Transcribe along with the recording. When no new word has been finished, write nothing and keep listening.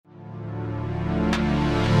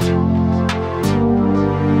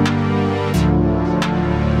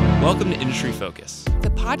Industry Focus,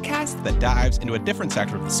 the podcast that dives into a different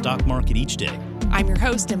sector of the stock market each day. I'm your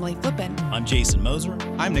host, Emily Flippen. I'm Jason Moser.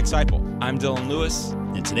 I'm Nick Seipel. I'm Dylan Lewis.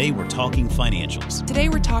 And today we're talking financials. Today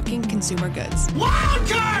we're talking consumer goods.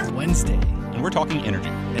 Wildcard Wednesday. And we're talking energy.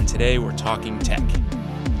 And today we're talking tech.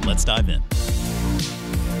 Let's dive in.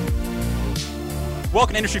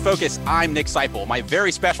 Welcome to Industry Focus. I'm Nick Seipel. My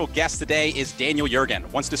very special guest today is Daniel Yergin,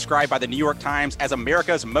 once described by the New York Times as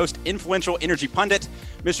America's most influential energy pundit.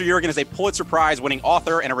 Mr. Yergin is a Pulitzer Prize-winning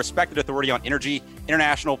author and a respected authority on energy,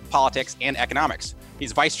 international politics, and economics.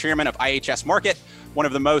 He's vice chairman of IHS Markit, one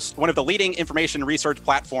of the leading information research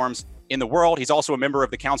platforms in the world. He's also a member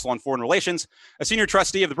of the Council on Foreign Relations, a senior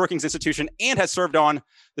trustee of the Brookings Institution, and has served on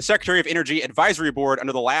the Secretary of Energy Advisory Board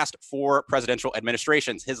under the last 4 presidential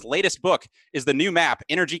administrations. His latest book is The New Map,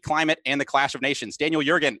 Energy, Climate, and the Clash of Nations. Daniel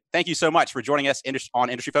Yergin, thank you so much for joining us on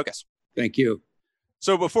Industry Focus. Thank you.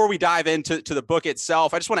 So before we dive into the book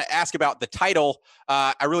itself, I just want to ask about the title.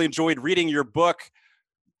 I really enjoyed reading your book.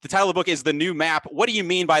 The title of the book is The New Map. What do you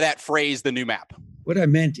mean by that phrase, the new map? What I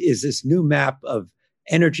meant is this new map of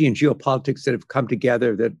energy and geopolitics that have come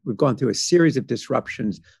together, that we've gone through a series of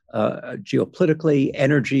disruptions, geopolitically,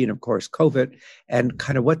 energy, and of course, COVID, and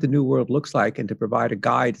kind of what the new world looks like, and to provide a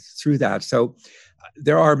guide through that. So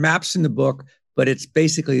there are maps in the book, but it's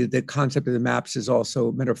basically the concept of the maps is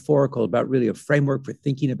also metaphorical about really a framework for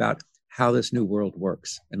thinking about how this new world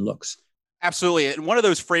works and looks. Absolutely. And one of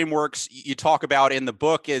those frameworks you talk about in the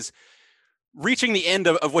book is reaching the end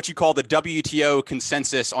of what you call the WTO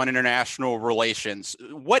consensus on international relations.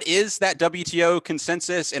 What is that WTO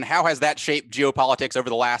consensus, and how has that shaped geopolitics over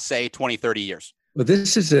the last, say, 20, 30 years? Well,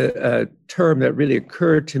 this is a term that really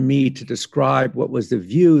occurred to me to describe what was the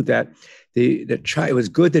view that it was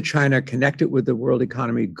good that China connected with the world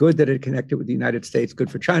economy, good that it connected with the United States, good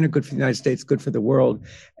for China, good for the United States, good for the world,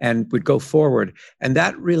 and would go forward. And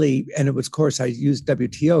that really, and it was, of course, I used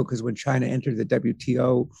WTO because when China entered the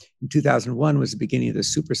WTO in 2001 was the beginning of the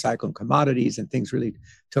super cycle in commodities, and things really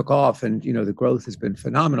took off, and the growth has been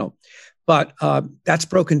phenomenal. But that's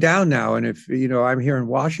broken down now. And if, I'm here in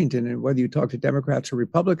Washington, and whether you talk to Democrats or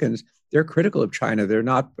Republicans, they're critical of China. They're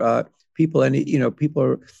not people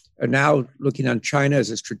are now looking on China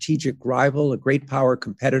as a strategic rival, a great power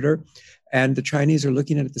competitor. And the Chinese are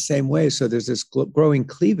looking at it the same way. So there's this growing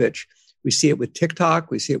cleavage. We see it with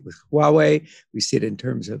TikTok. We see it with Huawei. We see it in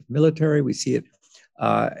terms of military. We see it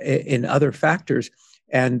in other factors.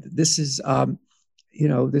 And this is, you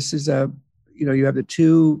have the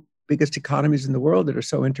two biggest economies in the world that are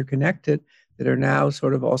so interconnected that are now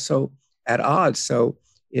sort of also at odds. So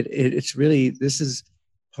it's really, this is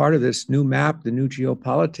part of this new map, the new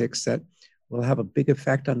geopolitics that will have a big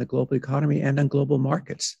effect on the global economy and on global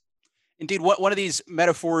markets. Indeed, one of these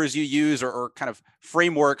metaphors you use or kind of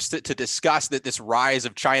frameworks to discuss this rise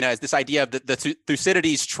of China is this idea of the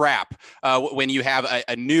Thucydides trap, when you have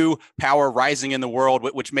a new power rising in the world,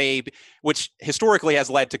 which historically has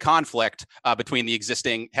led to conflict between the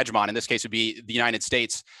existing hegemon. In this case, would be the United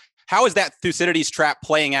States. How is that Thucydides trap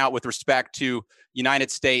playing out with respect to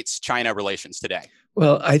United States-China relations today?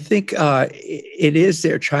 Well, I think it is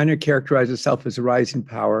there. China characterizes itself as a rising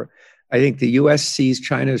power. I think the U.S. sees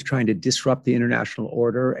China as trying to disrupt the international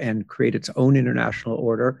order and create its own international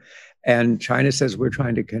order. And China says we're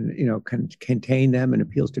trying to contain them, and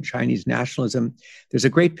appeals to Chinese nationalism. There's a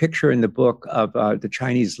great picture in the book of the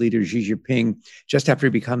Chinese leader Xi Jinping, just after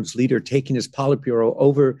he becomes leader, taking his Politburo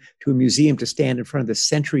over to a museum to stand in front of the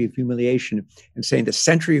Century of Humiliation and saying the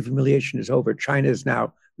Century of Humiliation is over. China is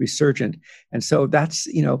now resurgent. And so that's,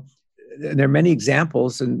 and there are many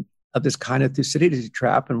examples of this kind of Thucydides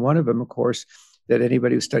trap. And one of them, of course, that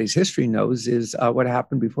anybody who studies history knows is what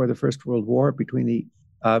happened before the First World War between the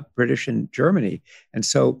British and Germany. And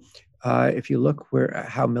so if you look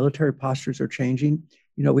how military postures are changing,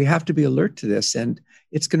 we have to be alert to this, and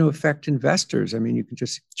it's going to affect investors. I mean, you can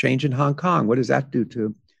just change in Hong Kong. What does that do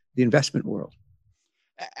to the investment world?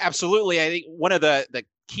 Absolutely. I think one of the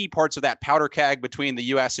key parts of that powder keg between the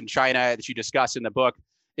U.S. and China that you discuss in the book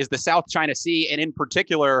is the South China Sea, and in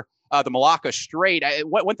particular, the Malacca Strait.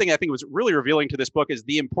 One thing I think was really revealing to this book is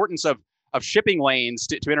the importance of shipping lanes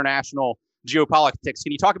to international geopolitics.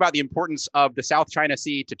 Can you talk about the importance of the South China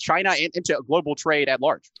Sea to China and to global trade at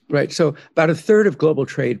large? Right. So about a third of global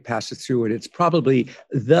trade passes through it. It's probably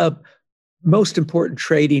the most important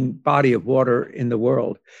trading body of water in the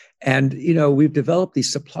world. And, we've developed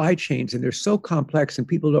these supply chains, and they're so complex, and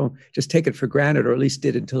people don't just take it for granted, or at least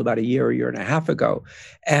did until about a year and a half ago.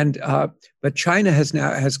 And but China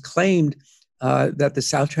has claimed that the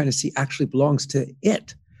South China Sea actually belongs to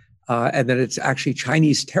it, and that it's actually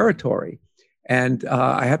Chinese territory. And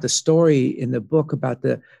I have the story in the book about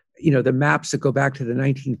the maps that go back to the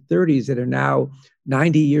 1930s that are now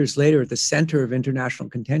 90 years later at the center of international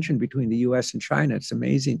contention between the US and China. It's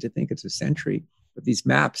amazing to think it's a century of these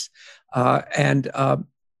maps. For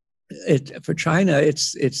China,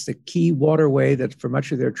 it's the key waterway that for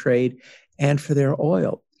much of their trade and for their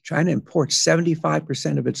oil. China imports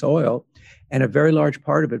 75% of its oil, and a very large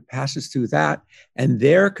part of it passes through that. And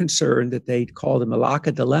they're concerned that they call the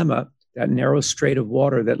Malacca Dilemma, that narrow strait of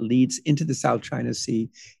water that leads into the South China Sea,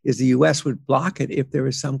 is the US would block it if there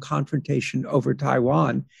is some confrontation over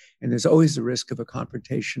Taiwan. And there's always the risk of a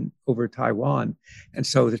confrontation over Taiwan. And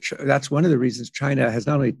so that's one of the reasons China has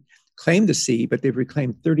not only claimed the sea, but they've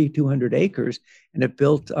reclaimed 3,200 acres and have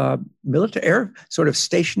built sort of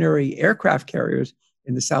stationary aircraft carriers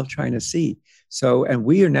in the South China Sea. So, and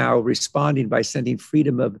we are now responding by sending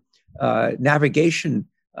freedom of navigation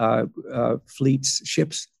fleets,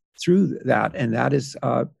 ships through that, and that is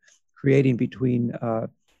creating between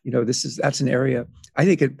that's an area. I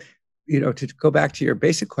think to go back to your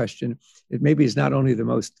basic question, it maybe is not only the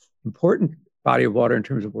most important body of water in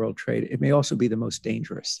terms of world trade, it may also be the most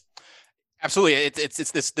dangerous. Absolutely.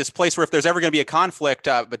 It's this place where if there's ever going to be a conflict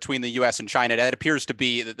between the U.S. and China, that appears to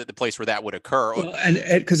be the place where that would occur. Well,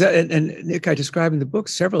 and Nick, I describe in the book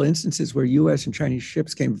several instances where U.S. and Chinese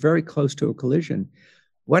ships came very close to a collision.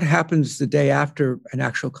 What happens the day after an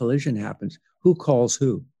actual collision happens? Who calls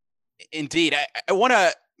who? Indeed. I want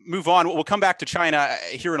to move on. We'll come back to China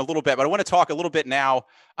here in a little bit, but I want to talk a little bit now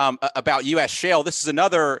about U.S. shale. This is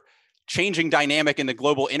another changing dynamic in the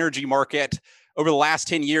global energy market. Over the last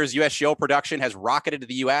 10 years, U.S. shale production has rocketed to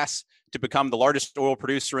the U.S. to become the largest oil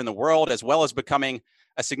producer in the world, as well as becoming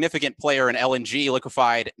a significant player in LNG,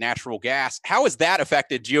 liquefied natural gas. How has that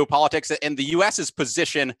affected geopolitics and the U.S.'s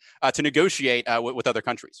position to negotiate with other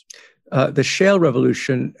countries? The shale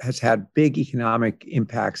revolution has had big economic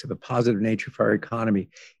impacts of a positive nature for our economy.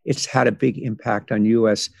 It's had a big impact on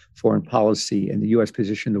U.S. foreign policy and the U.S.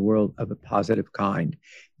 position in the world of a positive kind.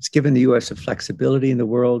 It's given the U.S. a flexibility in the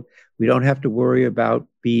world. We don't have to worry about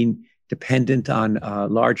being dependent on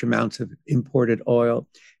large amounts of imported oil.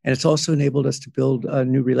 And it's also enabled us to build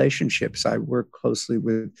new relationships. I work closely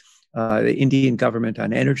with the Indian government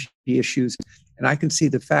on energy issues, and I can see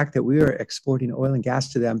the fact that we are exporting oil and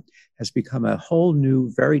gas to them has become a whole new,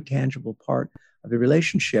 very tangible part of the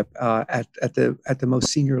relationship at the most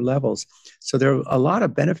senior levels. So there are a lot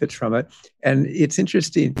of benefits from it. And it's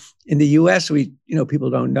interesting, in the US, people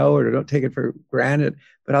don't know it or don't take it for granted,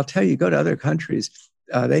 but I'll tell you, go to other countries,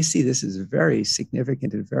 they see this as very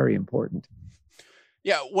significant and very important.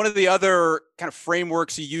 Yeah, one of the other kind of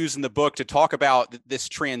frameworks you use in the book to talk about this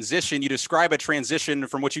transition, you describe a transition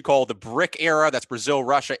from what you call the BRIC era, that's Brazil,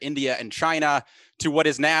 Russia, India, and China, to what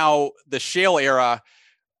is now the shale era.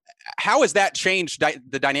 How has that changed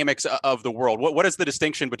the dynamics of the world? What is the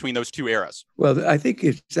distinction between those two eras? Well, I think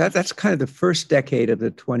that's kind of the first decade of the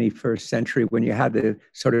 21st century when you had the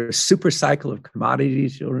sort of super cycle of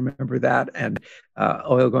commodities. You'll remember that, and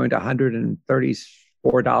oil going to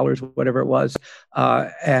 $134, whatever it was,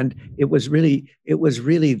 and it was really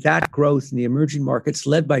that growth in the emerging markets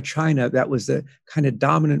led by China that was the kind of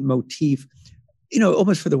dominant motif,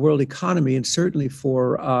 almost for the world economy and certainly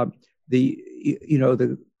for the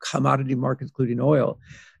commodity market, including oil.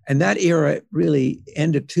 And that era really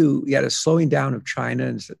ended too. You had a slowing down of China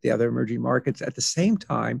and the other emerging markets. At the same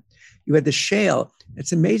time, you had the shale.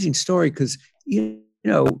 It's an amazing story because, the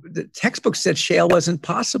textbook said shale wasn't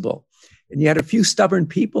possible. And you had a few stubborn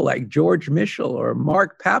people like George Mitchell or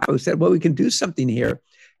Mark Papa who said, well, we can do something here.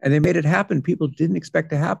 And they made it happen. People didn't expect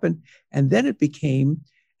to happen. And then it became,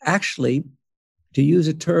 actually, to use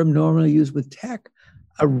a term normally used with tech,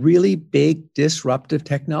 a really big disruptive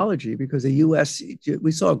technology, because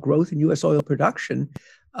we saw a growth in U.S. oil production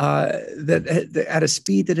that at a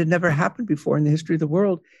speed that had never happened before in the history of the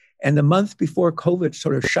world. And the month before COVID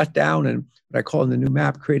sort of shut down and what I call in the new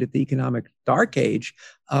map created the economic dark age,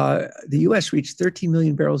 the U.S. reached 13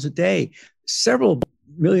 million barrels a day, several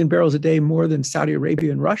million barrels a day more than Saudi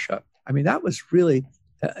Arabia and Russia. I mean, that was really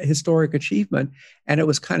a historic achievement. And it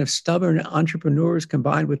was kind of stubborn entrepreneurs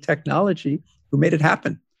combined with technology who made it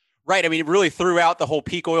happen. Right. I mean, it really threw out the whole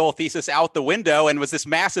peak oil thesis out the window and was this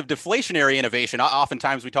massive deflationary innovation.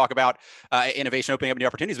 Oftentimes we talk about innovation opening up new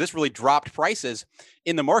opportunities. This really dropped prices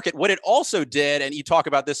in the market. What it also did, and you talk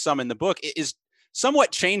about this some in the book, is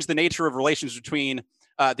somewhat changed the nature of relations between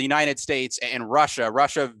the United States and Russia.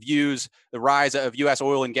 Russia views the rise of U.S.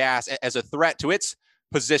 oil and gas as a threat to its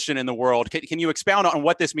position in the world. Can you expound on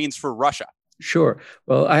what this means for Russia? Sure.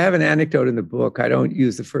 Well, I have an anecdote in the book. I don't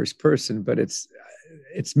use the first person, but it's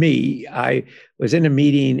me. I was in a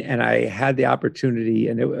meeting and I had the opportunity,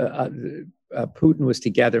 and Putin was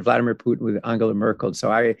together, Vladimir Putin with Angela Merkel.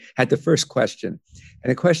 So I had the first question.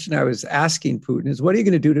 And the question I was asking Putin is, what are you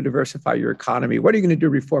going to do to diversify your economy? What are you going to do to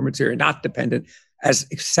reform it so you're not dependent as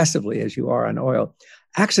excessively as you are on oil?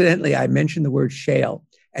 Accidentally, I mentioned the word shale,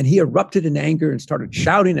 and he erupted in anger and started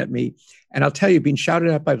shouting at me. And I'll tell you, being shouted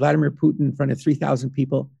at by Vladimir Putin in front of 3,000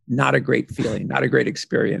 people, not a great feeling, not a great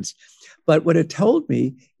experience. But what it told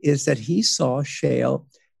me is that he saw shale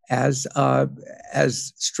as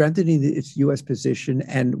strengthening its U.S. position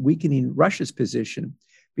and weakening Russia's position,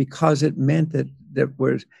 because it meant that there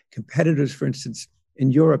were competitors, for instance,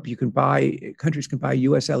 in Europe, countries can buy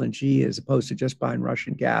U.S. LNG as opposed to just buying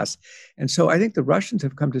Russian gas. And so I think the Russians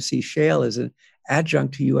have come to see shale as an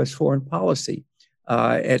adjunct to U.S. foreign policy.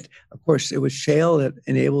 Of course, it was shale that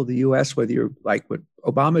enabled the U.S., whether you're like what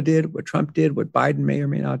Obama did, what Trump did, what Biden may or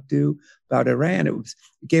may not do about Iran. It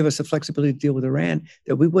gave us the flexibility to deal with Iran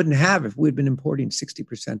that we wouldn't have if we'd been importing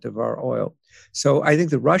 60% of our oil. So I think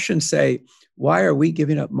the Russians say, why are we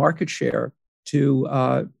giving up market share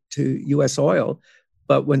to U.S. oil?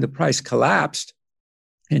 But when the price collapsed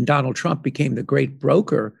and Donald Trump became the great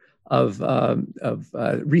broker of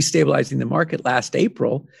restabilizing the market last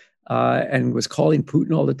April, and was calling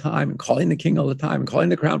Putin all the time and calling the king all the time and calling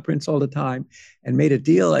the crown prince all the time and made a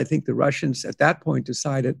deal, I think the Russians at that point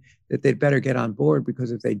decided that they'd better get on board,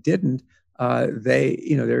 because if they didn't,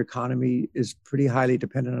 their economy is pretty highly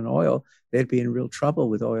dependent on oil. They'd be in real trouble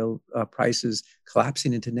with oil prices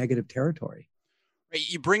collapsing into negative territory.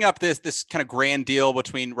 You bring up this kind of grand deal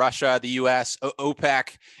between Russia, the U.S.,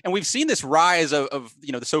 OPEC, and we've seen this rise of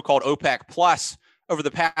the so-called OPEC plus over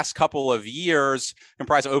the past couple of years,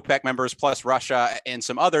 comprised of OPEC members plus Russia and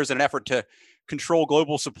some others, in an effort to control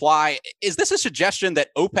global supply. Is this a suggestion that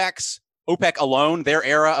OPEC alone, their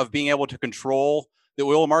era of being able to control the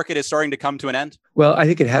oil market, is starting to come to an end? Well, I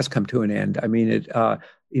think it has come to an end. I mean,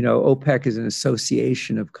 OPEC is an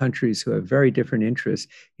association of countries who have very different interests,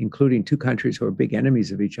 including two countries who are big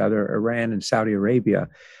enemies of each other, Iran and Saudi Arabia.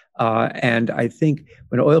 And I think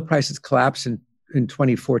when oil prices collapsed in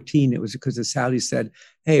 2014, it was because the Saudis said,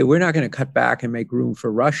 hey, we're not going to cut back and make room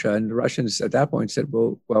for Russia. And the Russians at that point said,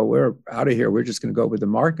 well, we're out of here. We're just going to go with the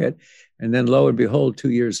market. And then lo and behold, 2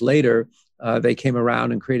 years later, they came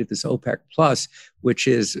around and created this OPEC plus, which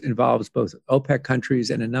involves both OPEC countries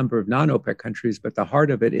and a number of non-OPEC countries. But the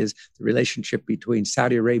heart of it is the relationship between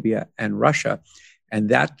Saudi Arabia and Russia. And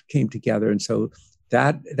that came together. And so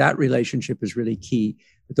that relationship is really key.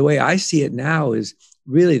 But the way I see it now is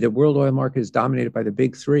really the world oil market is dominated by the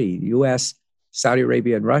big three, U.S., Saudi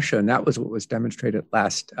Arabia, and Russia. And that was what was demonstrated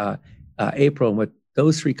last April. And what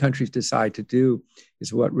those three countries decide to do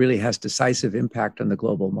is what really has decisive impact on the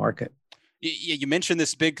global market. You mentioned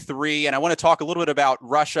this big three, and I want to talk a little bit about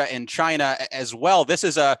Russia and China as well. This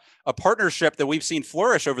is a partnership that we've seen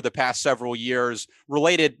flourish over the past several years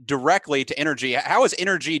related directly to energy. How is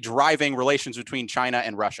energy driving relations between China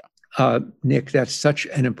and Russia? Nick, that's such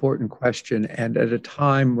an important question. And at a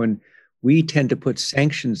time when we tend to put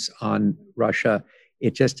sanctions on Russia,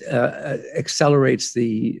 it just accelerates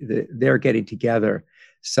their getting together.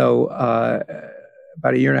 So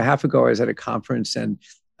about a year and a half ago, I was at a conference, and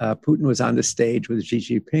Putin was on the stage with Xi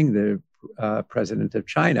Jinping, the president of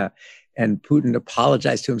China. And Putin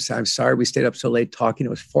apologized to him, saying, I'm sorry we stayed up so late talking. It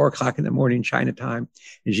was 4:00 in the morning, China time.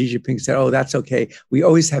 And Xi Jinping said, oh, that's okay. We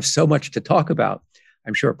always have so much to talk about.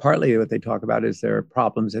 I'm sure partly what they talk about is their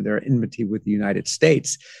problems and their enmity with the United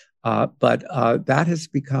States. But that has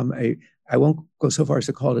become I won't go so far as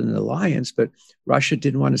to call it an alliance, but Russia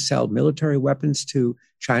didn't want to sell military weapons to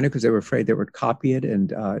China because they were afraid they would copy it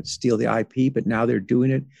and steal the IP. But now they're doing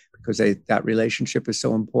it because that relationship is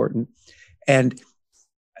so important. And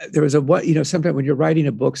there was sometimes when you're writing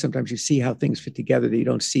a book, sometimes you see how things fit together that you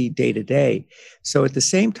don't see day to day. So at the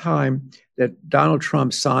same time that Donald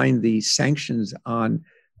Trump signed the sanctions on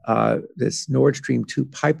this Nord Stream 2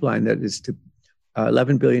 pipeline that is to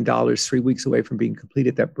 $11 billion, 3 weeks away from being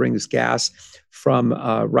completed, that brings gas from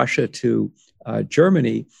Russia to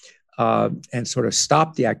Germany and sort of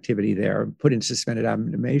stopped the activity there, put in suspended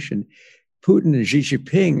animation. Putin and Xi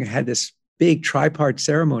Jinping had this big tripart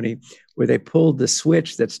ceremony where they pulled the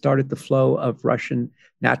switch that started the flow of Russian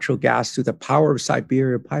natural gas through the Power of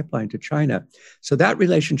Siberia pipeline to China. So that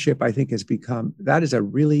relationship, I think, that is a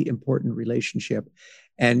really important relationship.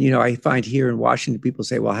 And, I find here in Washington, people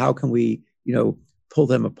say, well, how can we, pull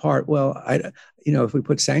them apart? Well, if we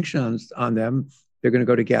put sanctions on them, they're going to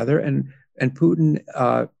go together. And Putin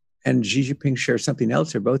and Xi Jinping share something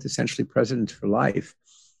else. They're both essentially presidents for life.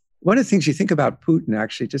 One of the things you think about Putin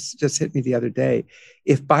actually just hit me the other day.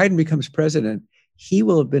 If Biden becomes president, he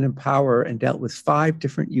will have been in power and dealt with 5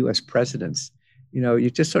 different U.S. presidents. you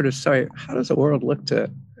just sort of say, how does the world look to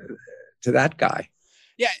that guy?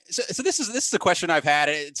 Yeah, so this is a question I've had.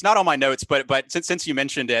 It's not on my notes, but since you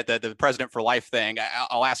mentioned it, the President for Life thing,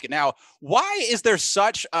 I'll ask it now. Why is there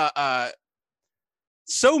such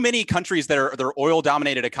so many countries that are oil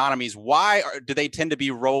dominated economies? Why do they tend to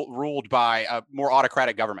be ruled by more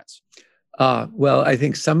autocratic governments? Well, I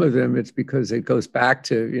think some of them, it's because it goes back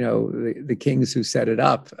to, the kings who set it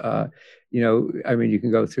up. You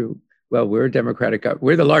can go through, well, we're a democratic,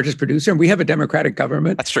 we're the largest producer and we have a democratic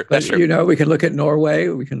government. That's true. But, we can look at Norway,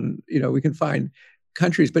 we can find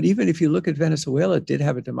countries, but even if you look at Venezuela, it did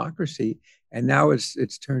have a democracy, and now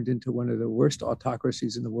it's turned into one of the worst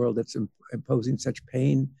autocracies in the world that's imposing such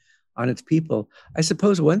pain on its people. I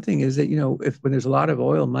suppose one thing is that, when there's a lot of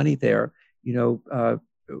oil money there,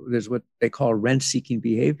 there's what they call rent-seeking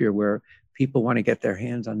behavior, where people want to get their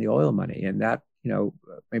hands on the oil money, and that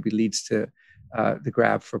maybe leads to the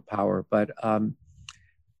grab for power. But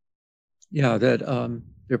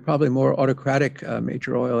there are probably more autocratic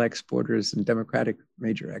major oil exporters than democratic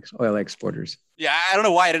major oil exporters. Yeah, I don't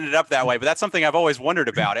know why it ended up that way, but that's something I've always wondered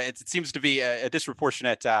about. It seems to be a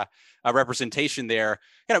disproportionate representation there.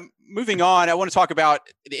 Kind of moving on, I want to talk about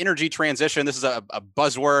the energy transition. This is a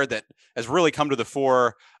buzzword that has really come to the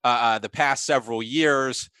fore the past several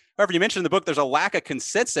years. However, you mentioned in the book, there's a lack of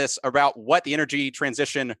consensus about what the energy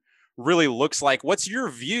transition really looks like. What's your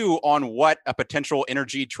view on what a potential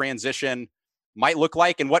energy transition might look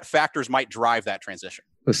like and what factors might drive that transition?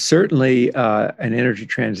 Well, certainly an energy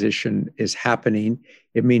transition is happening.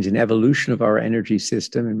 It means an evolution of our energy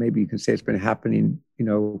system. And maybe you can say it's been happening,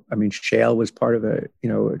 shale was part of a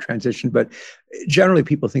transition, but generally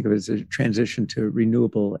people think of it as a transition to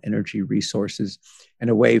renewable energy resources and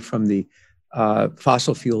away from the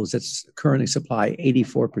fossil fuels that currently supply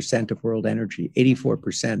 84% of world energy,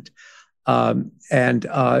 84%. And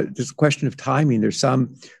there's a question of timing. There's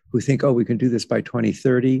some who think, we can do this by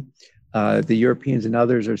 2030. The Europeans and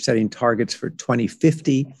others are setting targets for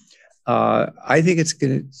 2050. I think it's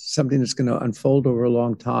something that's going to unfold over a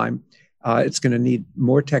long time. It's going to need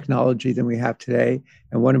more technology than we have today.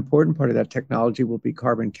 And one important part of that technology will be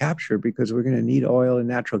carbon capture, because we're going to need oil and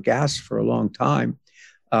natural gas for a long time.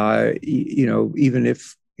 Even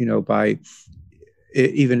if by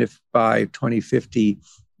 2050,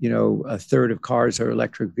 a third of cars are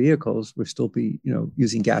electric vehicles, we'll still be,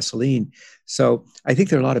 using gasoline. So I think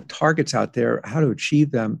there are a lot of targets out there, how to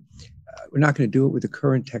achieve them. We're not going to do it with the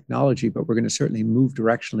current technology, but we're going to certainly move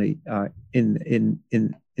directionally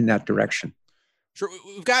in that direction. Sure.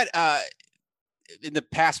 We've got, in the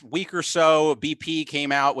past week or so, BP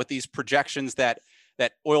came out with these projections that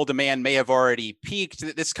oil demand may have already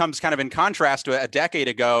peaked. This comes kind of in contrast to a decade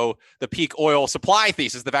ago, the peak oil supply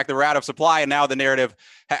thesis, the fact that we're out of supply, and now the narrative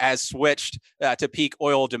has switched to peak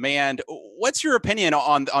oil demand. What's your opinion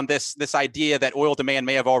on this idea that oil demand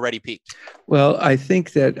may have already peaked? Well, I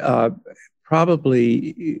think that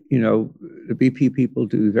probably, the BP people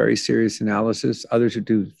do very serious analysis. Others who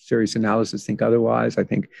do serious analysis think otherwise. I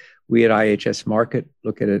think we at IHS Markit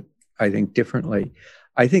look at it, I think, differently.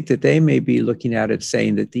 I think that they may be looking at it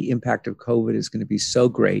saying that the impact of COVID is going to be so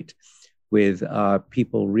great with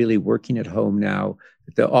people really working at home now,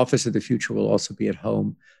 that the office of the future will also be at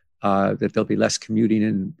home, that there'll be less commuting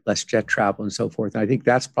and less jet travel and so forth. And I think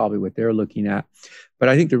that's probably what they're looking at. But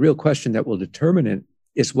I think the real question that will determine it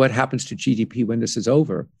is what happens to GDP when this is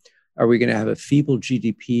over. Are we going to have a feeble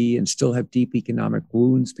GDP and still have deep economic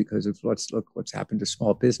wounds because of what's happened to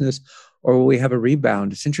small business? Or will we have a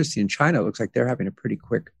rebound? It's interesting. In China, it looks like they're having a pretty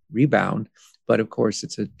quick rebound. But of course,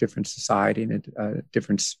 it's a different society and a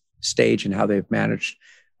different stage in how they've managed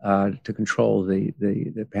to control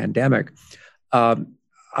the pandemic.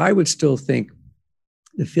 I would still think,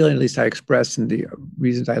 the feeling at least I expressed and the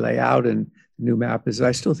reasons I lay out in the new map, is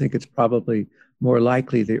I still think it's probably more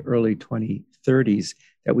likely the early 2030s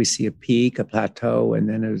that we see a peak, a plateau, and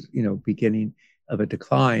then a beginning of a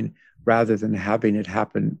decline, rather than having it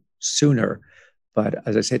happen sooner. But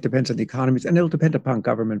as I say, it depends on the economies, and it'll depend upon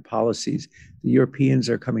government policies. The Europeans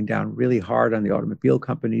are coming down really hard on the automobile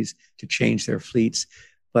companies to change their fleets.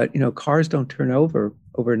 But cars don't turn over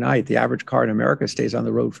overnight. The average car in America stays on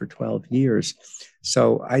the road for 12 years.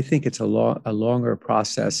 So I think it's a longer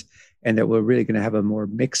process, and that we're really going to have a more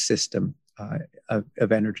mixed system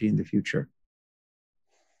of energy in the future.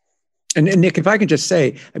 And Nick, if I can just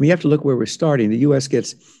say, you have to look where we're starting. The U.S.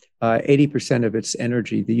 gets 80% of its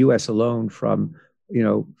energy, the U.S. alone, from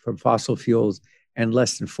fossil fuels, and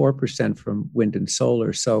less than 4% from wind and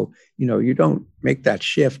solar. So, you don't make that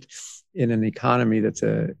shift in an economy that's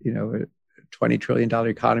a $20 trillion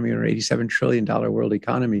economy or an $87 trillion world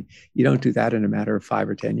economy. You don't do that in a matter of 5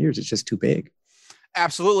 or 10 years. It's just too big.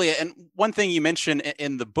 Absolutely. And one thing you mentioned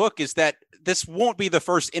in the book is that this won't be the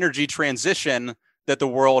first energy transition that the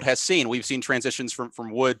world has seen. We've seen transitions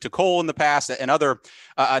from wood to coal in the past and other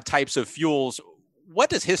types of fuels. What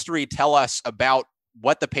does history tell us about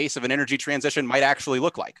what the pace of an energy transition might actually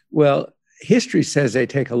look like? Well, history says they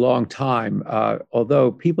take a long time,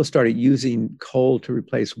 although people started using coal to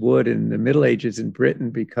replace wood in the Middle Ages in Britain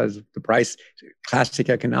because of the price, classic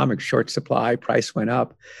economics, short supply, price went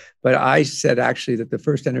up. But I said actually that the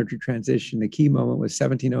first energy transition, the key moment was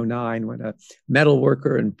 1709 when a metal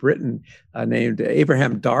worker in Britain named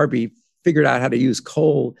Abraham Darby figured out how to use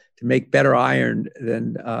coal to make better iron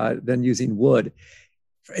than using wood.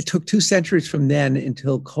 It took 2 centuries from then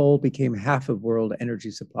until coal became half of world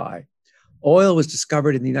energy supply. Oil was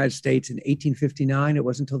discovered in the United States in 1859. It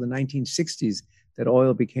wasn't until the 1960s that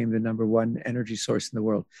oil became the number one energy source in the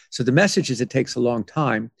world. So the message is it takes a long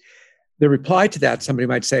time. The reply to that, somebody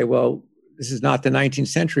might say, well, this is not the 19th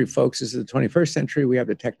century, folks. This is the 21st century. We have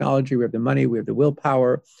the technology, we have the money, we have the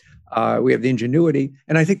willpower, we have the ingenuity.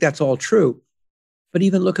 And I think that's all true. But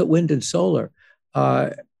even look at wind and solar.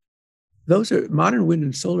 Those are modern wind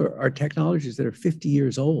and solar are technologies that are 50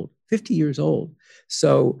 years old.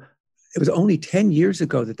 So it was only 10 years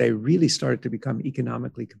ago that they really started to become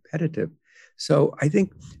economically competitive. So I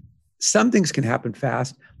think some things can happen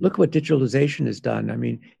fast. Look what digitalization has done. I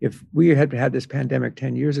mean, if we had had this pandemic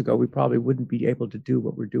 10 years ago, we probably wouldn't be able to do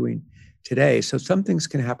what we're doing today. So some things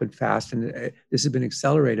can happen fast, and this has been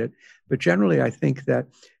accelerated. But generally, I think that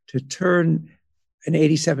to turn an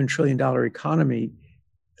 $87 trillion economy,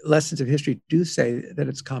 lessons of history do say that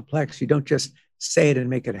it's complex. You don't just say it and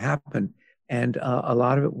make it happen. And a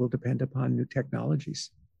lot of it will depend upon new technologies.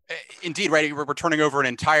 Indeed, right. We're turning over an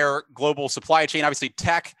entire global supply chain, obviously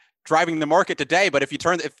tech driving the market today. But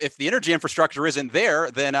if the energy infrastructure isn't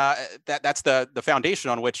there, then that's the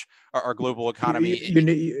foundation on which our global economy.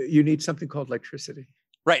 You need something called electricity.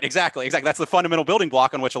 Right. Exactly. That's the fundamental building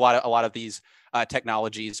block on which a lot of these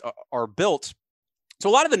technologies are built. So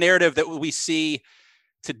a lot of the narrative that we see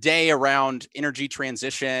today around energy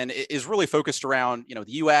transition is really focused around, the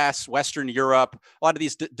U.S., Western Europe, a lot of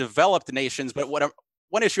these developed nations. But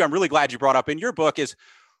one issue I'm really glad you brought up in your book is,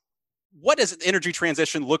 what does energy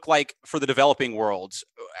transition look like for the developing worlds?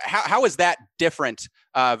 How is that different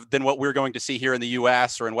than what we're going to see here in the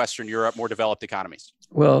U.S. or in Western Europe, more developed economies?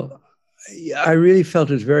 Well, I really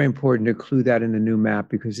felt it was very important to include that in the new map,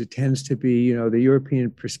 because it tends to be, the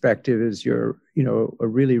European perspective is you're, a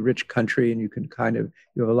really rich country and you can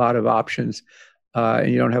you have a lot of options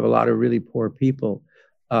and you don't have a lot of really poor people.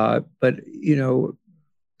 But, the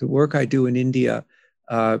work I do in India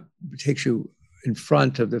takes you in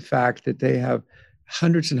front of the fact that they have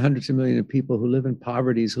hundreds and hundreds of millions of people who live in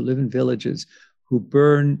poverty, who live in villages, who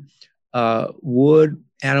burn wood,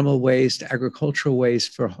 animal waste, agricultural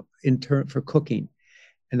waste for cooking.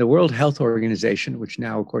 And the World Health Organization, which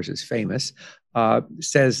now, of course, is famous,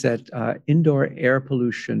 says that indoor air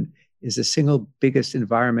pollution is the single biggest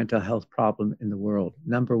environmental health problem in the world,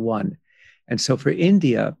 number one. And so for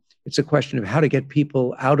India, it's a question of how to get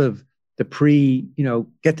people out of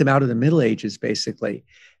the get them out of the Middle Ages, basically.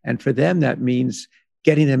 And for them, that means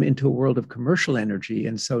getting them into a world of commercial energy.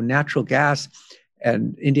 And so natural gas,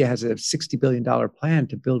 and India has a $60 billion plan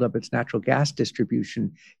to build up its natural gas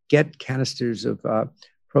distribution, get canisters of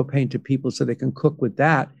propane to people so they can cook with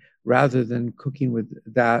that rather than cooking with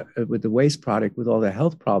the waste product with all the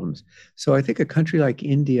health problems. So I think a country like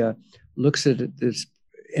India looks at this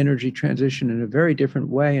energy transition in a very different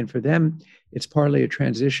way. And for them, it's partly a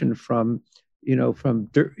transition from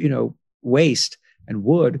waste and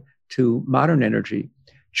wood to modern energy.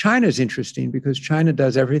 China is interesting because China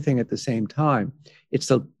does everything at the same time. It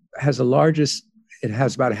has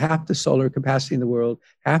about half the solar capacity in the world,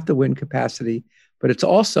 half the wind capacity, but it's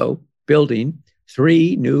also building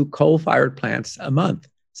 3 new coal-fired plants a month.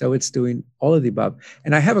 So it's doing all of the above.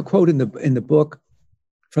 And I have a quote in the book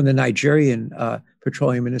from the Nigerian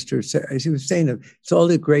petroleum minister. As he was saying, it's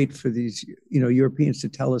all great for these Europeans to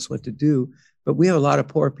tell us what to do, but we have a lot of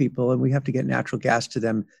poor people and we have to get natural gas to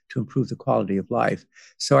them to improve the quality of life.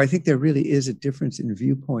 So I think there really is a difference in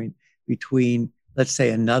viewpoint between, let's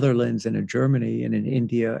say, a Netherlands and a Germany and an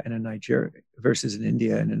India and a Nigeria versus an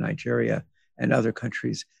India and a Nigeria and other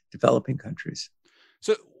countries, developing countries.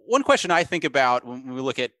 So one question I think about when we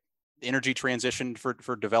look at energy transition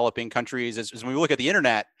for developing countries is when we look at the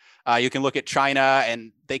internet, you can look at China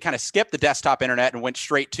and they kind of skipped the desktop internet and went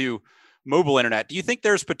straight to mobile internet. Do you think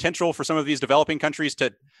there's potential for some of these developing countries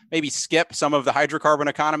to maybe skip some of the hydrocarbon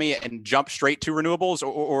economy and jump straight to renewables,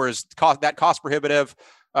 or is that cost prohibitive?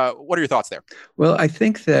 What are your thoughts there? Well, I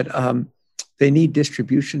think that they need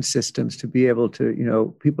distribution systems to be able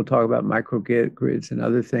to, people talk about microgrids and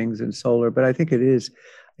other things and solar, but I think that's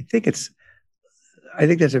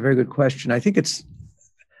a very good question. I think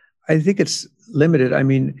it's limited. I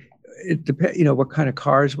mean, it depends, what kind of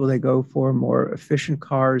cars will they go for? More efficient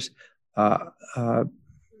cars, but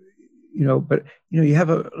you have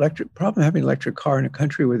an problem having an electric car in a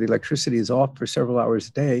country where the electricity is off for several hours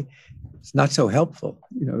a day. It's not so helpful.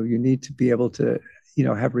 You need to be able to,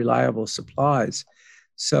 have reliable supplies.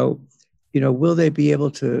 So, will they be able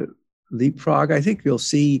to leapfrog? I think you'll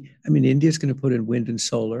see, India's going to put in wind and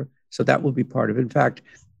solar, so that will be part of it. In fact,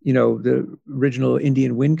 the original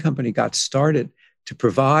Indian Wind Company got started to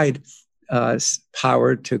provide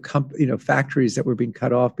power to factories that were being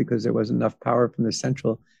cut off because there wasn't enough power from the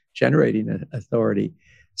central generating authority.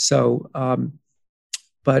 So,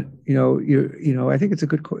 but I think it's a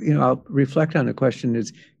good. I'll reflect on the question: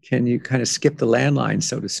 is can you kind of skip the landline,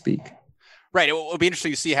 so to speak? Right. It will be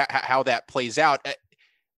interesting to see how that plays out.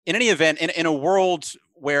 In any event, in a world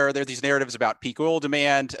where there are these narratives about peak oil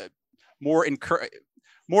demand, more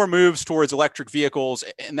moves towards electric vehicles,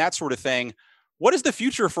 and that sort of thing, what is the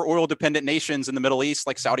future for oil-dependent nations in the Middle East,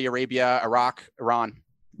 like Saudi Arabia, Iraq, Iran?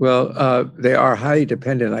 Well, they are highly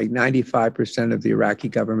dependent. Like 95% of the Iraqi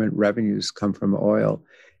government revenues come from oil,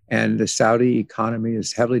 and the Saudi economy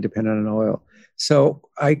is heavily dependent on oil. So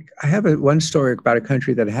I have one story about a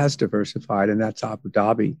country that has diversified, and that's Abu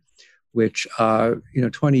Dhabi, which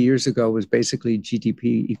 20 years ago was basically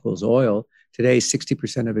GDP equals oil. Today,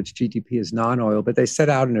 60% of its GDP is non-oil, but they set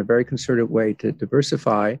out in a very concerted way to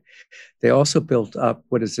diversify. They also built up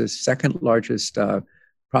what is the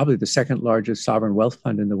probably the second largest sovereign wealth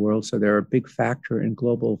fund in the world. So they're a big factor in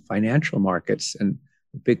global financial markets and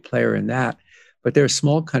a big player in that. But they're a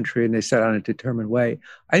small country and they set out in a determined way.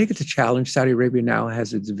 I think it's a challenge. Saudi Arabia now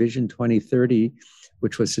has its Vision 2030,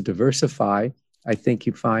 which was to diversify. I think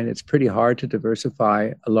you find it's pretty hard to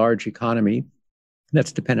diversify a large economy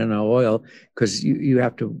that's dependent on oil because you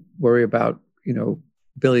have to worry about,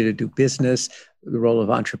 ability to do business, the role of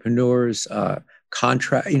entrepreneurs,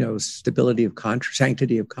 contract, stability of contract,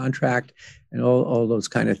 sanctity of contract, and all those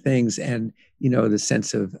kind of things. And, the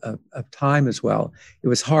sense of time as well. It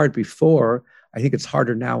was hard before. I think it's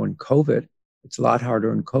harder now in COVID. It's a lot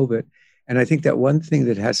harder in COVID. And I think that one thing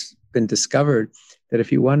that has been discovered that if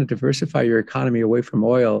you want to diversify your economy away from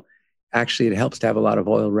oil, actually it helps to have a lot of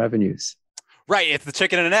oil revenues. Right. It's the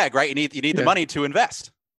chicken and an egg, right? You need the money to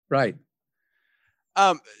invest. Right.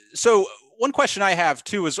 So one question I have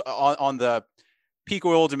too is on the peak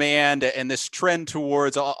oil demand and this trend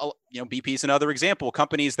towards, BP is another example,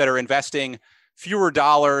 companies that are investing fewer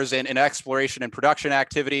dollars in exploration and production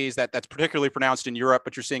activities. That's particularly pronounced in Europe,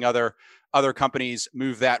 but you're seeing other companies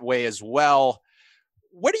move that way as well.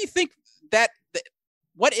 What do you think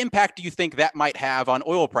what impact do you think that might have on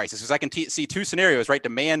oil prices? Because I can see two scenarios, right?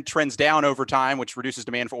 Demand trends down over time, which reduces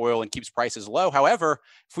demand for oil and keeps prices low. However,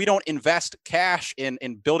 if we don't invest cash in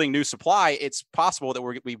building new supply, it's possible that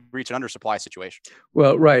we reach an undersupply situation.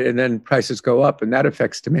 Well, right. And then prices go up and that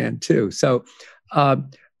affects demand too. So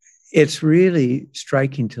it's really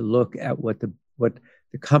striking to look at what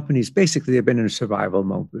the companies, basically they've been in a survival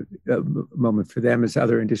moment for them as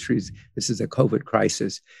other industries. This is a COVID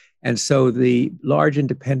crisis. And so the large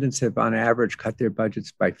independents have on average cut their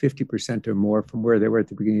budgets by 50% or more from where they were at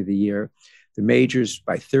the beginning of the year. The majors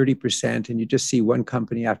by 30%, and you just see one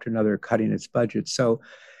company after another cutting its budget. So,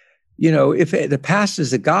 if the past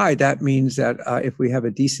is a guide, that means that if we have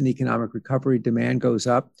a decent economic recovery, demand goes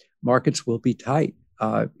up, markets will be tight,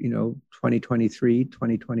 2023,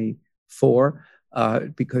 2024,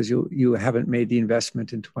 because you haven't made the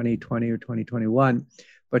investment in 2020 or 2021.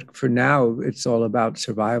 But for now, it's all about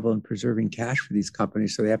survival and preserving cash for these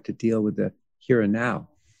companies. So they have to deal with the here and now.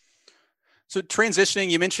 So transitioning,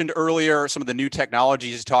 you mentioned earlier some of the new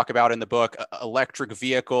technologies you talk about in the book, electric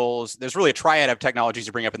vehicles. There's really a triad of technologies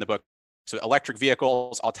you bring up in the book. So electric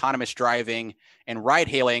vehicles, autonomous driving, and ride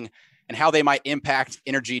hailing, and how they might impact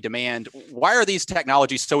energy demand. Why are these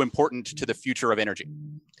technologies so important to the future of energy?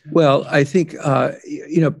 Well, I think,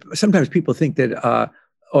 sometimes people think that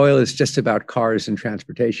oil is just about cars and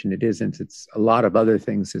transportation. It isn't. It's a lot of other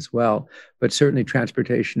things as well. But certainly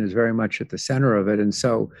transportation is very much at the center of it. And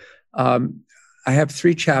so I have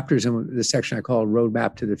 3 chapters in the section I call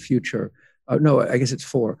Roadmap to the Future. No, I guess it's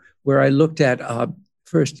 4, where I looked at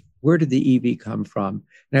first, where did the EV come from?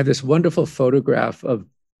 And I have this wonderful photograph of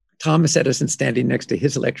Thomas Edison standing next to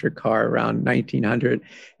his electric car around 1900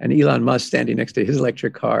 and Elon Musk standing next to his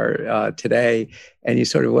electric car today. And you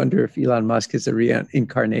sort of wonder if Elon Musk is a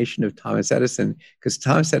reincarnation of Thomas Edison, because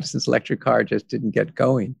Thomas Edison's electric car just didn't get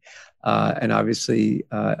going. And obviously,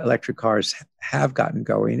 electric cars have gotten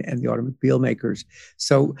going, and the automobile makers.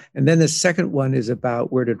 So, and then the second one is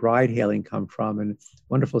about where did ride hailing come from? And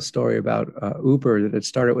wonderful story about Uber that it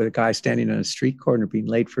started with a guy standing on a street corner being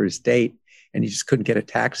late for his date, and he just couldn't get a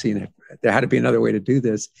taxi, and there had to be another way to do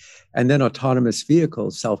this. And then autonomous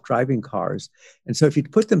vehicles, self-driving cars. And so if you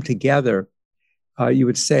put them together, you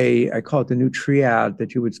would say, I call it the new triad,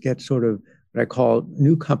 that you would get sort of what I call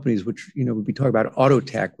new companies, which, would be talking about auto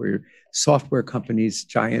tech, where software companies,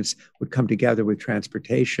 giants, would come together with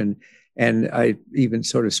transportation. And I even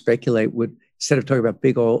sort of speculate, instead of talking about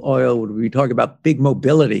big oil, would we be talking about big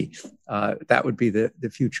mobility? That would be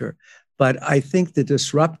the future. But I think the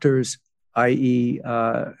disruptors, i.e.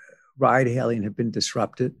 ride hailing, have been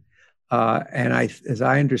disrupted. And as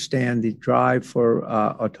I understand, the drive for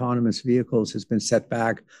autonomous vehicles has been set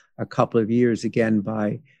back a couple of years, again,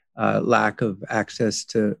 by lack of access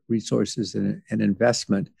to resources and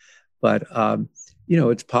investment. But,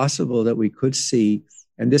 it's possible that we could see,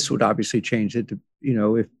 and this would obviously change it to,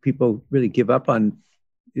 if people really give up on,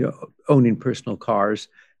 owning personal cars,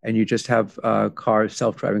 and you just have cars,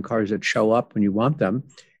 self-driving cars that show up when you want them,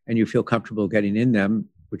 and you feel comfortable getting in them,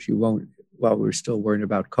 which you won't while we're still worrying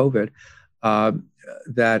about COVID,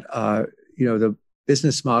 the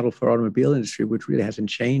business model for automobile industry, which really hasn't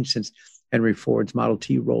changed since Henry Ford's Model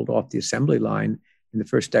T rolled off the assembly line in the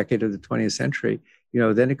first decade of the 20th century,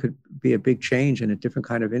 then it could be a big change in a different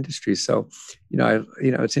kind of industry. So,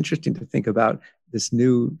 it's interesting to think about this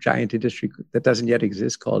new giant industry that doesn't yet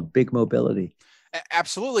exist called big mobility.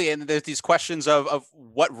 Absolutely. And there's these questions of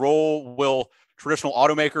what role will traditional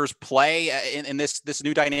automakers play in this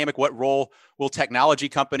new dynamic? What role will technology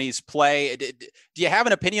companies play? Do you have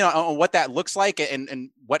an opinion on what that looks like and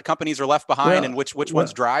what companies are left behind and which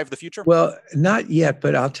ones drive the future? Well, not yet,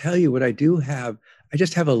 but I'll tell you what I do have. I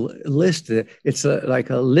just have a list. It's like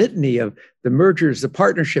a litany of the mergers, the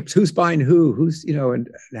partnerships, who's buying who's, and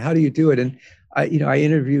how do you do it? And I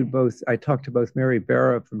interviewed I talked to both Mary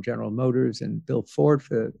Barra from General Motors and Bill Ford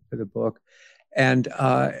for the book. And,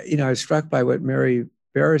 I was struck by what Mary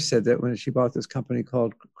Barra said, that when she bought this company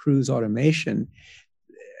called Cruise Automation,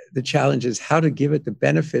 the challenge is how to give it the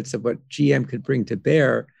benefits of what GM could bring to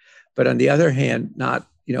bear, but on the other hand, not,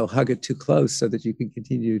 hug it too close so that you can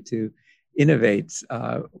continue to innovate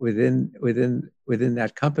within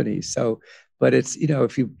that company. So, but it's,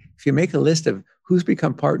 if you make a list of who's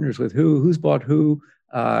become partners with who's bought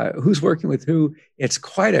who's working with who, it's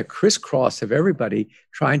quite a crisscross of everybody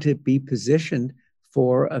trying to be positioned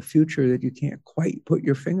for a future that you can't quite put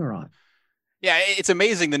your finger on. Yeah, it's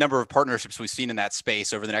amazing the number of partnerships we've seen in that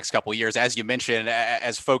space over the next couple of years. As you mentioned,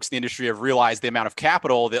 as folks in the industry have realized the amount of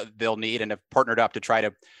capital that they'll need and have partnered up to try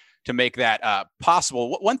to make that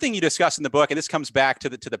possible. One thing you discuss in the book, and this comes back to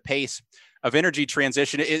the pace of energy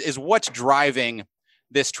transition, is what's driving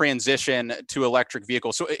this transition to electric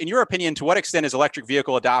vehicles. So in your opinion, to what extent is electric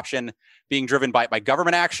vehicle adoption being driven by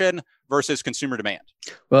government action versus consumer demand?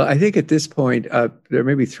 Well, I think at this point, there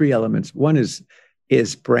may be three elements. One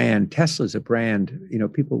is brand. Tesla's a brand.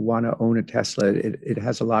 People want to own a Tesla. It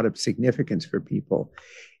has a lot of significance for people.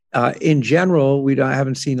 In general,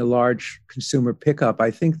 haven't seen a large consumer pickup.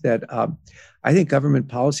 I think that government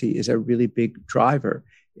policy is a really big driver.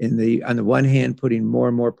 On the one hand, putting more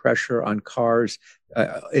and more pressure on cars,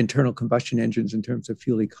 internal combustion engines in terms of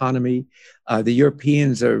fuel economy. The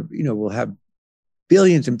Europeans will have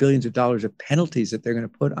billions and billions of dollars of penalties that they're going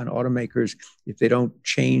to put on automakers if they don't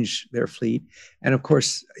change their fleet. And of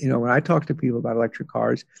course, when I talk to people about electric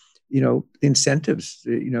cars, the incentives,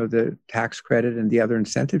 the tax credit and the other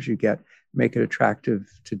incentives you get make it attractive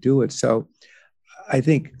to do it. So I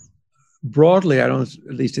think broadly, at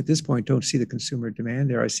least at this point, don't see the consumer demand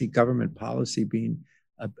there. I see government policy being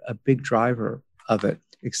a big driver of it,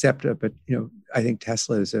 but I think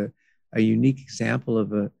Tesla is a unique example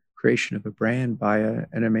of a creation of a brand by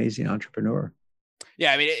an amazing entrepreneur.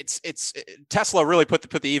 Yeah, I mean, it's Tesla really put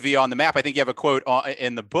the EV on the map. I think you have a quote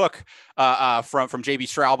in the book from J.B.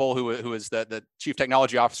 Straubel, who is the chief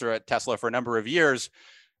technology officer at Tesla for a number of years,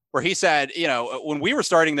 where he said, when we were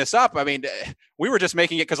starting this up, I mean, we were just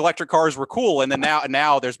making it because electric cars were cool, and then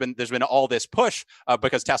now there's been all this push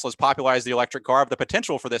because Tesla's popularized the electric car, of the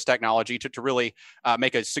potential for this technology to really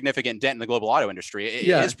make a significant dent in the global auto industry. It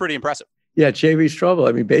is pretty impressive. Yeah, J.B. Straubel.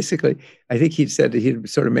 I mean, basically, I think he'd said that he'd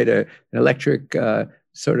sort of made an electric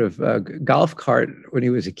golf cart when he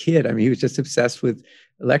was a kid. I mean, he was just obsessed with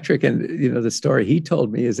electric. And the story he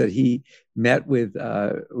told me is that he met with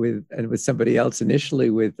somebody else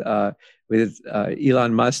initially with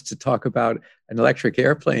Elon Musk to talk about an electric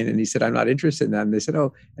airplane, and he said, "I'm not interested in that." And they said,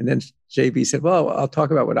 "Oh," and then JB said, "Well, I'll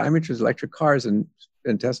talk about what I'm interested in, electric cars." And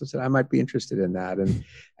And Tesla said, I might be interested in that.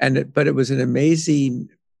 But it was an amazing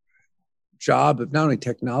job of not only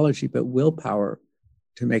technology, but willpower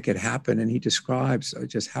to make it happen. And he describes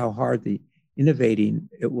just how hard the innovating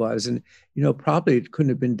it was. And, probably it couldn't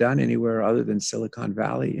have been done anywhere other than Silicon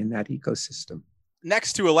Valley in that ecosystem.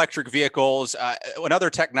 Next to electric vehicles, another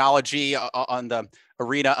technology on the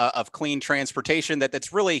arena of clean transportation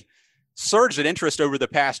that's really surged in interest over the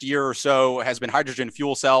past year or so has been hydrogen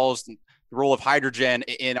fuel cells, the role of hydrogen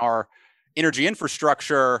in our energy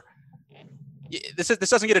infrastructure. This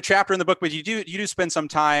doesn't get a chapter in the book, but you do spend some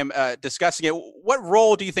time discussing it. What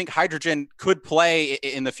role do you think hydrogen could play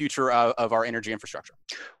in the future of our energy infrastructure?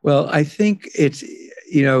 Well, I think it's,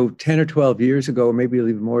 10 or 12 years ago, or maybe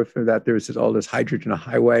even more for that, there was all this hydrogen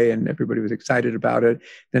highway and everybody was excited about it.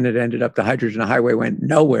 Then it ended up the hydrogen highway went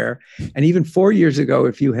nowhere. And even 4 years ago,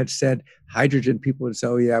 if you had said hydrogen, people would say,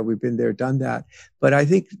 oh yeah, we've been there, done that. But I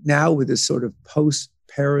think now with this sort of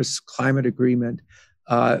post-Paris climate agreement,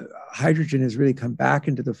 hydrogen has really come back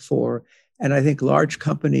into the fore. And I think large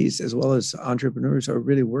companies as well as entrepreneurs are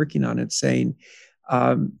really working on it, saying,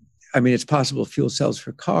 it's possible fuel cells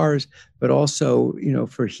for cars, but also,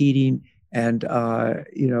 for heating and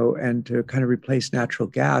to kind of replace natural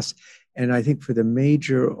gas. And I think for the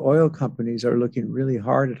major oil companies are looking really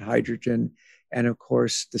hard at hydrogen. And of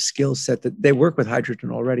course, the skill set that they work with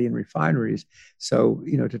hydrogen already in refineries. So,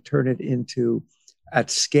 to turn it into at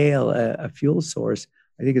scale a fuel source,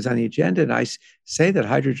 I think is on the agenda. And I say that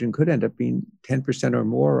hydrogen could end up being 10% or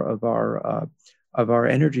more of our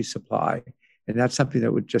energy supply. And that's something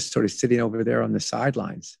that would just sort of sitting over there on the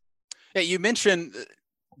sidelines. Yeah, you mentioned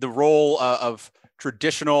the role of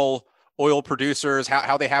traditional oil producers,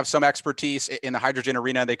 how they have some expertise in the hydrogen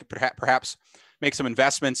arena. They could perhaps make some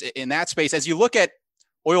investments in that space. As you look at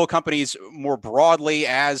oil companies more broadly,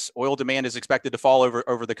 as oil demand is expected to fall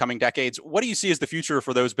over the coming decades, what do you see as the future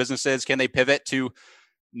for those businesses? Can they pivot to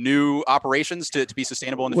new operations to be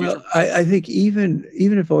sustainable in the future? Well, I think even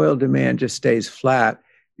if oil demand just stays flat,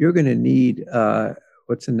 you're going to need,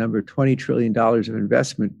 what's the number, $20 trillion of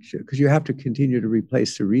investment, because you have to continue to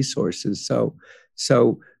replace the resources. So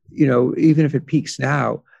even if it peaks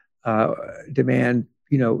now, demand,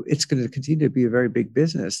 it's going to continue to be a very big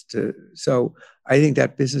business. So I think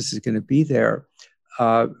that business is going to be there.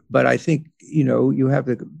 But I think, you have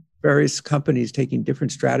the various companies taking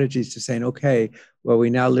different strategies to saying, okay, well, we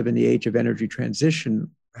now live in the age of energy transition.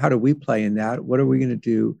 How do we play in that? What are we going to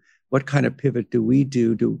do? What kind of pivot do we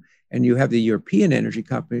do? And you have the European energy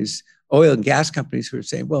companies, oil and gas companies who are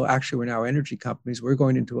saying, well, actually, we're now energy companies. We're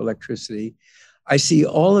going into electricity. I see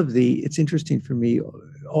it's interesting for me,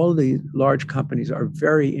 all the large companies are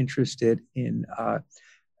very interested in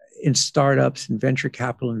startups and venture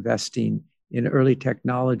capital investing in early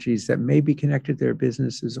technologies that may be connected to their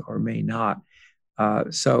businesses or may not.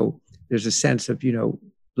 So there's a sense of,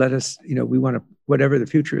 let us, we want to, whatever the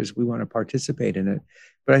future is, we want to participate in it.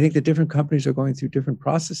 But I think the different companies are going through different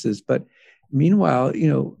processes. But meanwhile,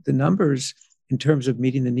 the numbers in terms of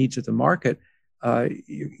meeting the needs of the market,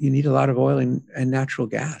 you need a lot of oil and natural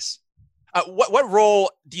gas. What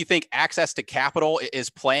role do you think access to capital is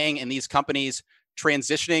playing in these companies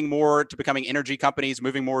transitioning more to becoming energy companies,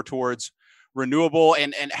 moving more towards renewable?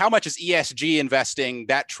 And how much is ESG investing,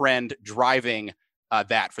 that trend, driving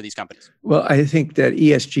that for these companies? Well, I think that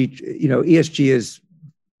ESG is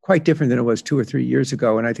quite different than it was 2 or 3 years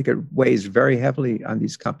ago. And I think it weighs very heavily on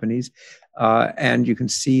these companies. And you can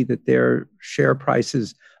see that their share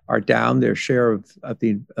prices are down. Their share of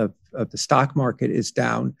the stock market is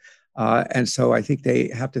down. And so I think they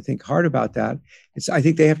have to think hard about that. I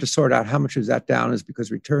think they have to sort out how much is that down is because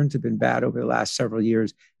returns have been bad over the last several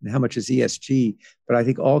years and how much is ESG. But I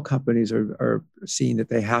think all companies are seeing that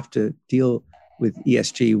they have to deal with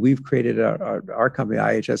ESG. We've created our company,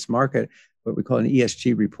 IHS Markit, what we call an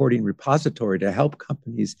ESG reporting repository to help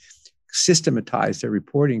companies systematize their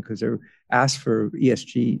reporting because they're asked for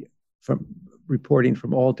ESG from reporting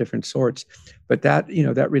from all different sorts. But that,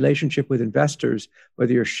 that relationship with investors,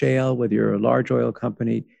 whether you're shale, whether you're a large oil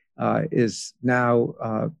company, is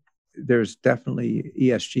now, there's definitely,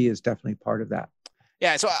 ESG is definitely part of that.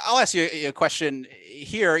 Yeah, so I'll ask you a question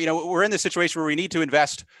here. We're in this situation where we need to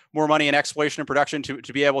invest more money in exploration and production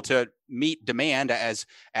to be able to meet demand as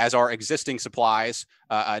our existing supplies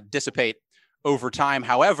dissipate over time.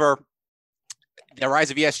 However, the rise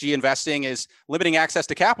of ESG investing is limiting access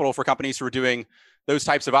to capital for companies who are doing those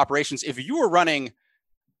types of operations. If you were running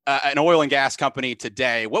an oil and gas company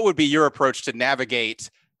today, what would be your approach to navigate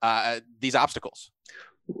these obstacles?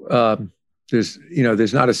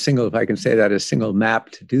 There's not a single, if I can say that, a single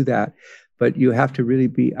map to do that. But you have to really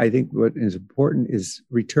be, I think what is important is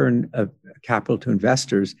return of capital to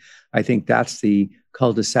investors. I think that's the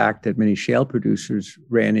cul-de-sac that many shale producers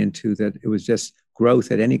ran into, that it was just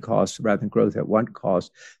growth at any cost rather than growth at one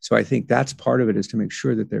cost. So I think that's part of it, is to make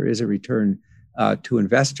sure that there is a return to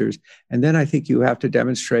investors. And then I think you have to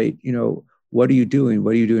demonstrate, what are you doing?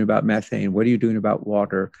 What are you doing about methane? What are you doing about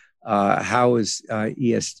water? How is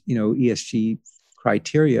ESG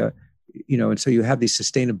criteria? And so you have these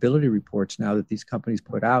sustainability reports now that these companies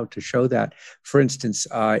put out to show that. For instance,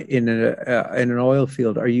 in an oil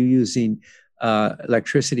field, are you using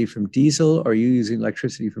electricity from diesel, or are you using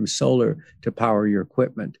electricity from solar to power your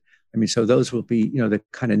equipment? I mean, so those will be, the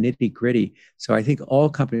kind of nitty gritty. So I think all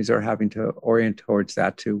companies are having to orient towards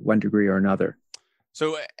that to one degree or another.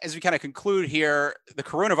 So as we kind of conclude here, the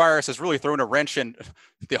coronavirus has really thrown a wrench in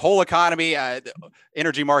the whole economy, the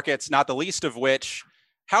energy markets, not the least of which.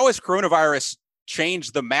 How has coronavirus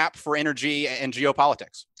changed the map for energy and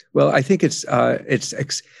geopolitics? Well, I think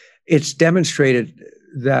it's demonstrated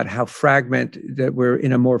that we're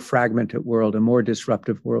in a more fragmented world, a more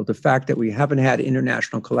disruptive world. The fact that we haven't had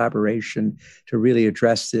international collaboration to really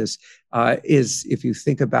address this is, if you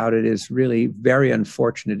think about it, is really very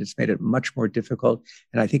unfortunate. It's made it much more difficult.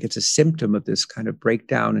 And I think it's a symptom of this kind of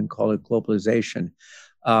breakdown, and call it globalization.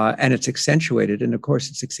 And it's accentuated. And of course,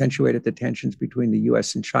 it's accentuated the tensions between the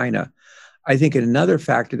US and China. I think another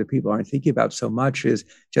factor that people aren't thinking about so much is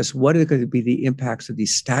just what are going to be the impacts of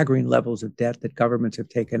these staggering levels of debt that governments have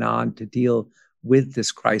taken on to deal with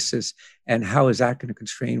this crisis, and how is that going to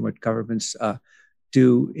constrain what governments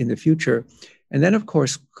do in the future? And then, of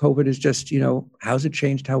course, COVID is just, how's it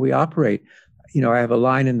changed how we operate? I have a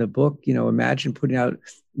line in the book, imagine putting out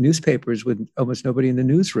newspapers with almost nobody in the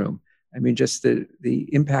newsroom. I mean, just the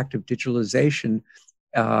impact of digitalization,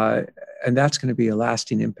 and that's going to be a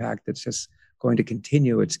lasting impact that's just going to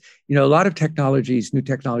continue. It's, a lot of new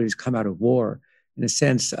technologies come out of war. In a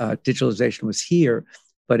sense, digitalization was here,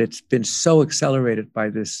 but it's been so accelerated by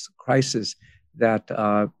this crisis that,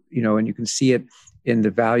 and you can see it in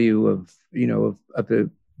the value of the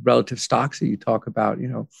relative stocks that you talk about,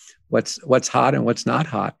 what's hot and what's not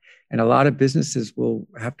hot. And a lot of businesses will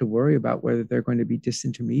have to worry about whether they're going to be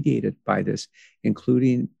disintermediated by this,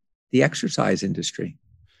 including the exercise industry.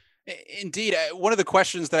 Indeed. One of the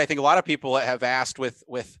questions that I think a lot of people have asked with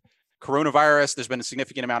coronavirus, there's been a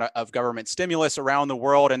significant amount of government stimulus around the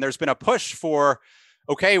world, and there's been a push for,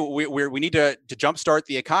 okay, we need to jumpstart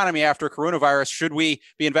the economy after coronavirus. Should we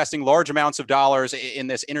be investing large amounts of dollars in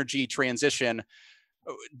this energy transition?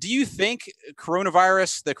 Do you think the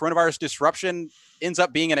coronavirus disruption ends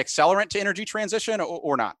up being an accelerant to energy transition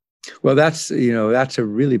or not? Well, that's a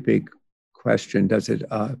really big question. Does it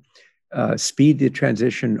speed the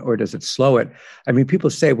transition or does it slow it? I mean, people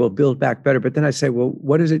say, well, build back better. But then I say, well,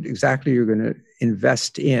 what is it exactly you're going to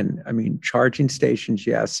invest in? I mean, charging stations,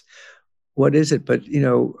 yes. What is it? But,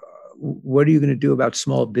 what are you going to do about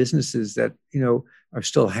small businesses that, are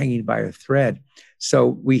still hanging by a thread? So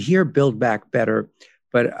we hear build back better,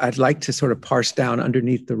 but I'd like to sort of parse down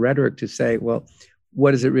underneath the rhetoric to say, well,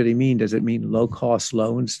 what does it really mean? Does it mean low cost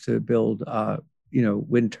loans to build,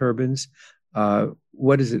 wind turbines?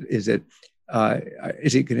 What is it? Is it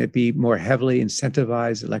going to be more heavily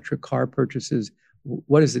incentivized electric car purchases?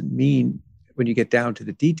 What does it mean when you get down to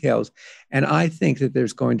the details? And I think that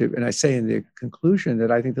there's going to, and I say in the conclusion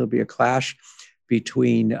that I think there'll be a clash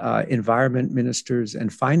between environment ministers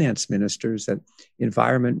and finance ministers, that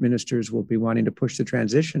environment ministers will be wanting to push the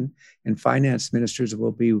transition and finance ministers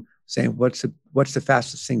will be saying, what's the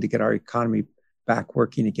fastest thing to get our economy back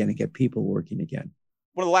working again and get people working again?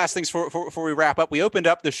 One of the last things before we wrap up, we opened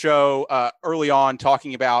up the show early on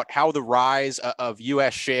talking about how the rise of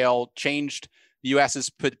U.S. shale changed the U.S.'s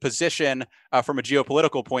position from a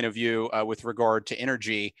geopolitical point of view with regard to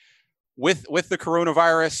energy. With the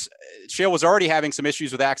coronavirus, shale was already having some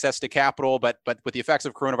issues with access to capital, but with the effects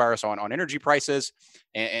of coronavirus on energy prices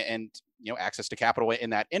and access to capital in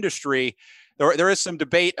that industry, there is some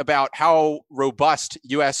debate about how robust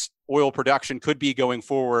U.S. oil production could be going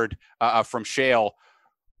forward from shale.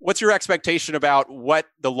 What's your expectation about what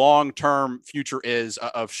the long-term future is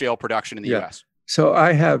of shale production in the U.S.? So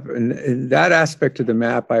I have, in that aspect of the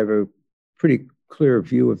map, I have a pretty clear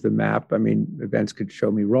view of the map. I mean, events could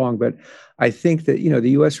show me wrong, but I think that, the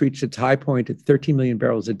U.S. reached its high point at 13 million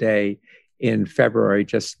barrels a day in February,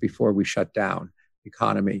 just before we shut down the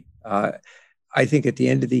economy. I think at the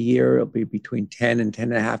end of the year, it'll be between 10 and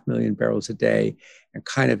 10.5 million barrels a day, and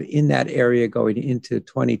kind of in that area going into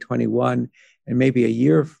 2021. And maybe a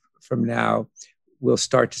year from now, we'll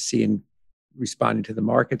start to see responding to the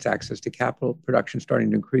markets, access to capital, production starting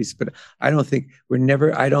to increase. But I don't think we're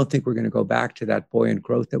going to go back to that buoyant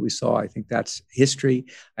growth that we saw. I think that's history.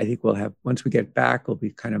 I think we'll have, once we get back, it'll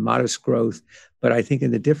be kind of modest growth. But I think,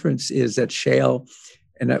 and the difference is that shale,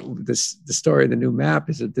 and the story of the new map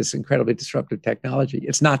is that this incredibly disruptive technology,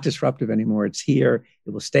 it's not disruptive anymore. It's here.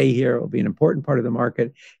 It will stay here. It will be an important part of the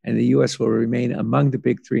market. And the U.S. will remain among the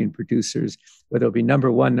big three in producers. Whether it'll be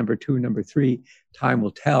number one, number two, number three, time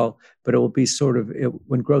will tell. But it will be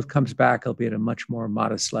when growth comes back, it'll be at a much more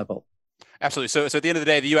modest level. Absolutely. So at the end of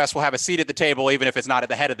the day, the U.S. will have a seat at the table, even if it's not at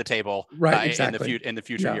the head of the table, right? Exactly. In the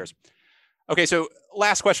future years. Okay, so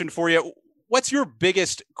last question for you. What's your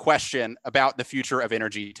biggest question about the future of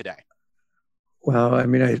energy today? Well, I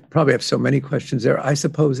mean, I probably have so many questions there. I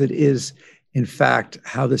suppose it is, in fact,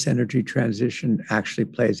 how this energy transition actually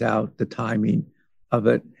plays out, the timing of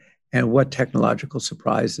it, and what technological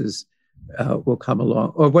surprises will come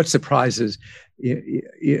along, or what surprises.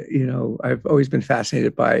 I've always been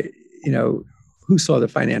fascinated by, who saw the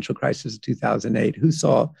financial crisis of 2008? Who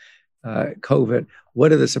saw COVID?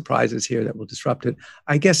 What are the surprises here that will disrupt it?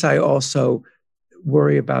 I guess I also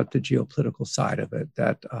worry about the geopolitical side of it,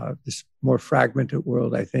 that this more fragmented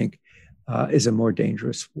world, I think, is a more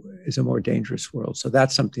dangerous world. So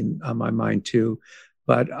that's something on my mind too.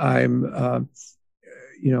 But I'm a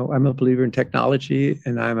believer in technology,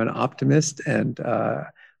 and I'm an optimist. And I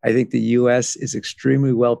think the U.S. is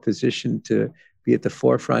extremely well positioned to be at the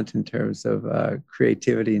forefront in terms of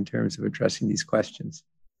creativity, in terms of addressing these questions.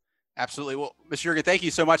 Absolutely. Well, Mr. Yergin, thank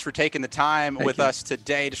you so much for taking the time with us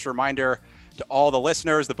today. Just a reminder to all the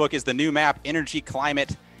listeners, the book is The New Map, Energy,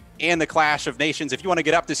 Climate, and the Clash of Nations. If you want to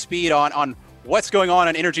get up to speed on what's going on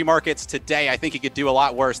in energy markets today, I think you could do a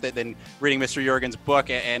lot worse than reading Mr. Yergin's book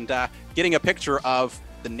and getting a picture of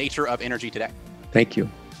the nature of energy today. Thank you.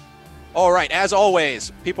 All right. As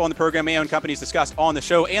always, people on the program may own companies discussed on the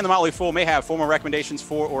show, and the Motley Fool may have formal recommendations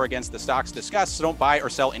for or against the stocks discussed. So don't buy or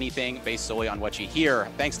sell anything based solely on what you hear.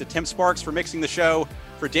 Thanks to Tim Sparks for mixing the show.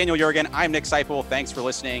 For Daniel Yergin, I'm Nick Sciple. Thanks for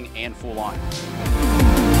listening, and Fool On.